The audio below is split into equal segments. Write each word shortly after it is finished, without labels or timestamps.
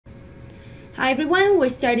Hi everyone, we're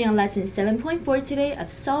starting on lesson 7.4 today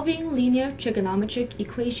of solving linear trigonometric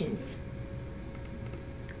equations.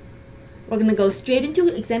 We're going to go straight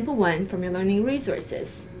into example 1 from your learning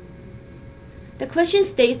resources. The question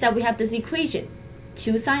states that we have this equation,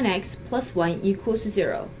 2 sine x plus 1 equals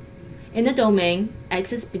 0. In the domain,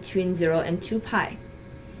 x is between 0 and 2 pi.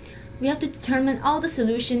 We have to determine all the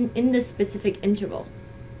solution in this specific interval.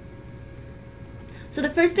 So the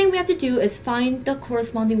first thing we have to do is find the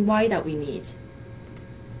corresponding y that we need.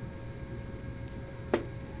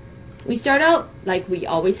 We start out like we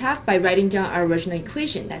always have by writing down our original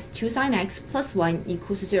equation. That's 2 sine x plus 1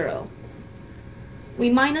 equals 0. We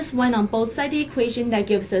minus 1 on both sides of the equation. That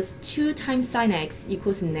gives us 2 times sine x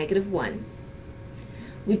equals negative 1.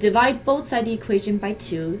 We divide both sides of the equation by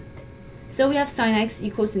 2. So we have sine x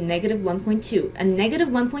equals to negative 1.2. And negative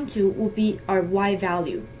 1.2 will be our y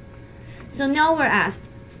value. So now we're asked,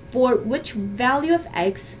 for which value of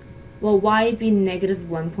x will y be negative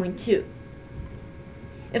 1.2?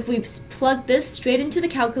 If we plug this straight into the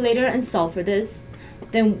calculator and solve for this,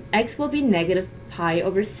 then x will be negative pi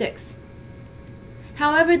over 6.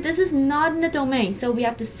 However, this is not in the domain, so we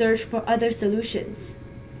have to search for other solutions.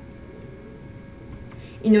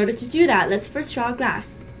 In order to do that, let's first draw a graph.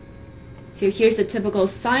 So here's a typical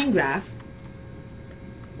sine graph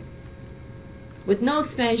with no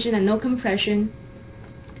expansion and no compression,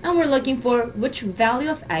 and we're looking for which value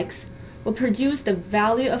of x will produce the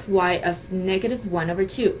value of y of negative 1 over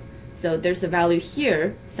 2. So there's a value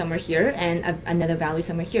here, somewhere here, and another value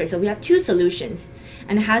somewhere here. So we have two solutions,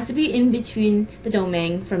 and it has to be in between the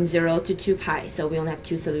domain from 0 to 2 pi, so we only have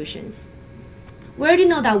two solutions. We already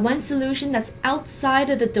know that one solution that's outside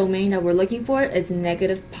of the domain that we're looking for is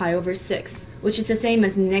negative pi over 6, which is the same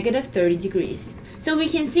as negative 30 degrees. So we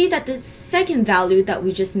can see that the second value that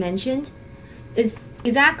we just mentioned is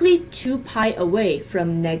exactly 2 pi away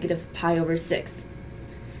from negative pi over 6.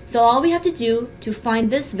 So all we have to do to find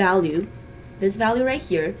this value right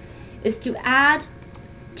here, is to add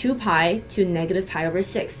 2 pi to negative pi over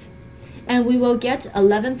 6. And we will get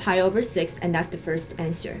 11 pi over 6, and that's the first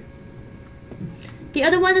answer. The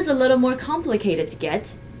other one is a little more complicated to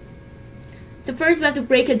get. So first we have to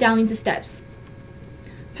break it down into steps.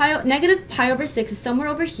 Negative pi over 6 is somewhere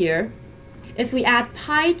over here. If we add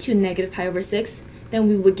pi to negative pi over 6, then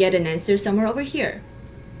we would get an answer somewhere over here.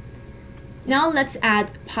 Now let's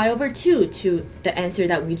add pi over 2 to the answer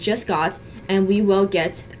that we just got, and we will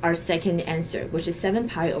get our second answer, which is 7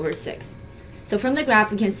 pi over 6. So from the graph,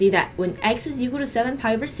 we can see that when x is equal to 7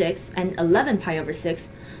 pi over 6 and 11 pi over 6,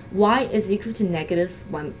 y is equal to negative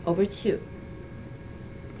 1 over 2.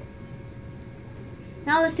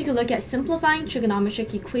 Now let's take a look at simplifying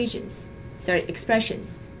trigonometric expressions.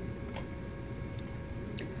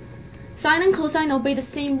 Sine and cosine obey the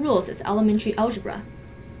same rules as elementary algebra.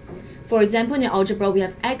 For example, in algebra, we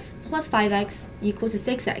have x plus 5x equals to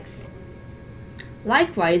 6x.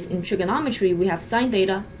 Likewise, in trigonometry, we have sine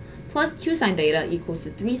theta plus 2 sine theta equals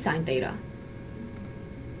to 3 sine theta.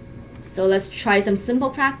 So let's try some simple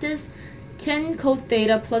practice. 10 cos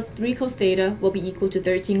theta plus 3 cos theta will be equal to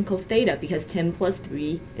 13 cos theta, because 10 plus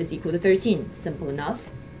 3 is equal to 13. Simple enough.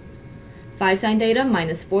 5 sine theta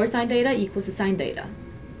minus 4 sine theta equals to sine theta.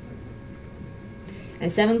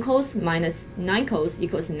 And 7 cos minus 9 cos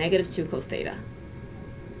equals to negative 2 cos theta.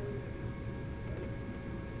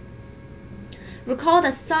 Recall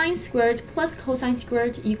that sine squared plus cosine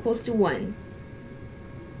squared equals to 1.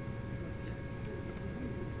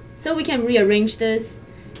 So we can rearrange this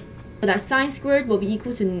so that sine squared will be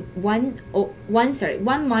equal to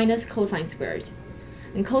 1 minus cosine squared.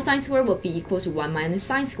 And cosine squared will be equal to 1 minus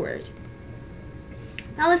sine squared.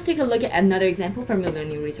 Now let's take a look at another example from your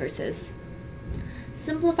learning resources.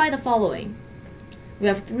 Simplify the following. We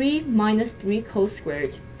have 3 minus 3 cos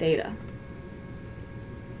squared theta.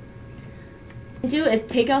 What we do is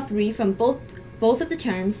take out 3 from both of the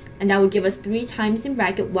terms, and that will give us 3 times in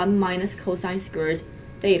bracket 1 minus cosine squared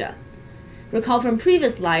theta. Recall from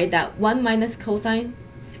previous slide that 1 minus cosine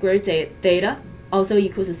squared theta also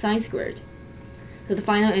equals to sine squared. So the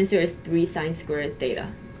final answer is 3 sine squared theta.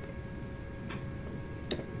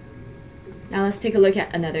 Now let's take a look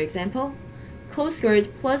at another example. Cos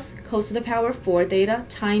squared plus cos to the power 4 theta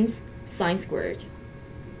times sine squared.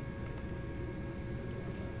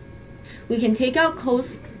 We can take out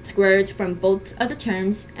cos squared from both of the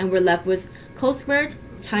terms, and we're left with cos squared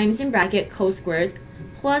times in bracket cos squared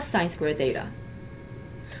plus sine squared theta.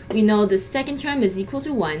 We know the second term is equal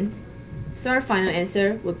to 1, so our final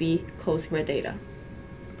answer would be cos squared theta.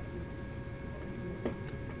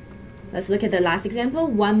 Let's look at the last example,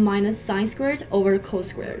 1 minus sine squared over cos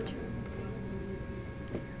squared.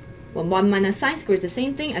 Well, 1 minus sine squared is the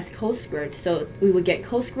same thing as cos squared, so we would get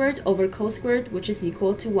cos squared over cos squared, which is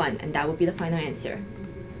equal to 1, and that would be the final answer.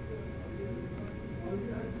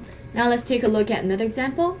 Now let's take a look at another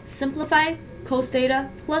example. Simplify cos theta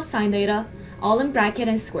plus sine theta, all in bracket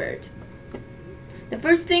and squared. The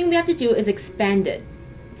first thing we have to do is expand it.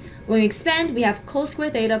 When we expand, we have cos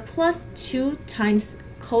squared theta plus 2 times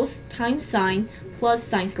cos times sine plus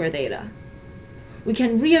sine squared theta. We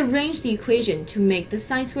can rearrange the equation to make the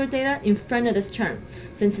sine squared theta in front of this term.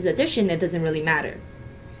 Since it's addition, it doesn't really matter.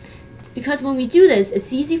 Because when we do this,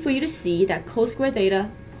 it's easy for you to see that cos squared theta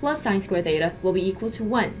plus sine squared theta will be equal to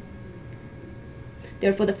 1.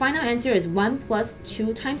 Therefore, the final answer is 1 plus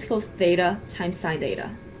 2 times cos theta times sine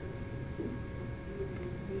theta.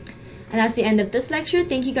 And that's the end of this lecture.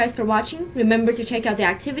 Thank you guys for watching. Remember to check out the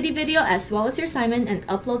activity video as well as your assignment and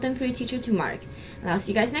upload them for your teacher to mark. And I'll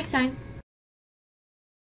see you guys next time.